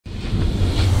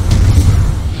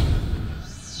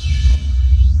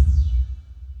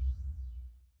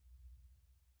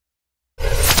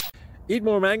Eat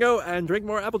more mango and drink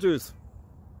more apple juice.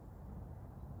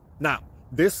 Now,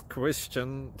 this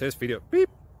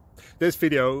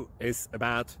video is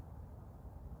about...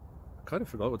 I kind of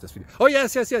forgot what this video... Oh,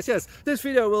 yes. This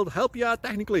video will help you out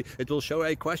technically. It will show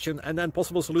a question and then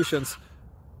possible solutions.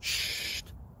 Shh.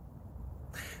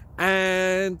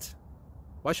 And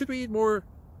why should we eat more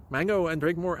mango and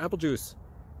drink more apple juice?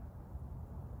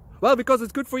 Well, because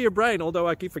it's good for your brain, although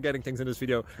I keep forgetting things in this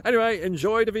video. Anyway,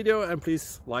 enjoy the video and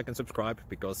please like and subscribe,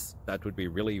 because that would be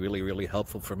really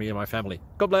helpful for me and my family.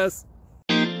 God bless!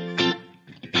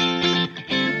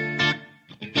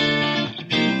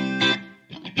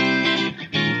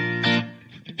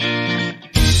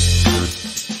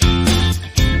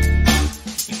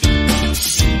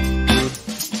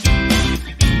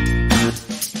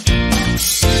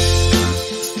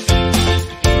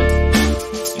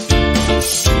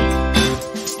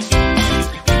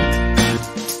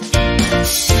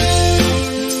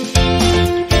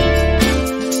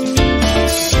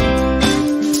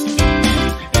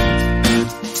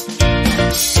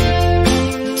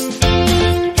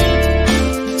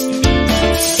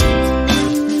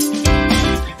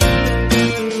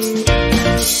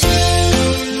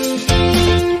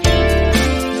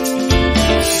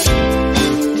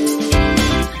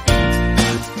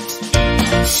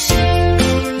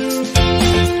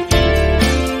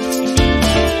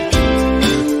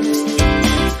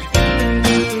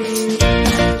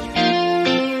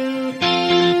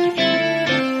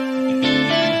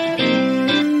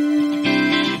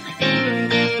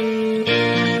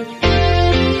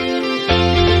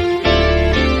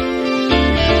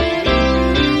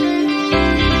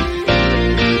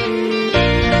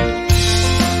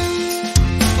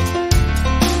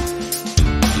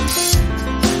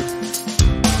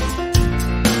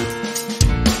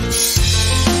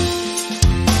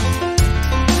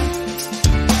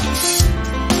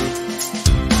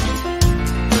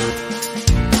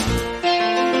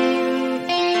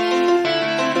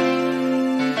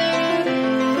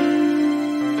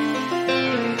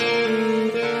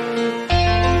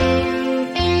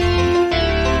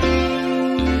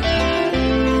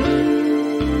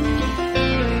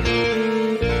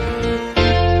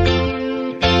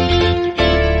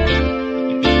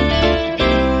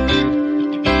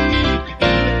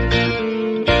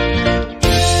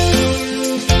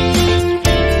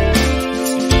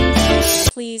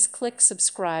 Please click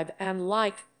subscribe and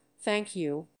like. Thank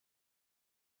you.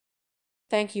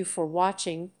 Thank you for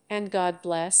watching, and God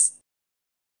bless.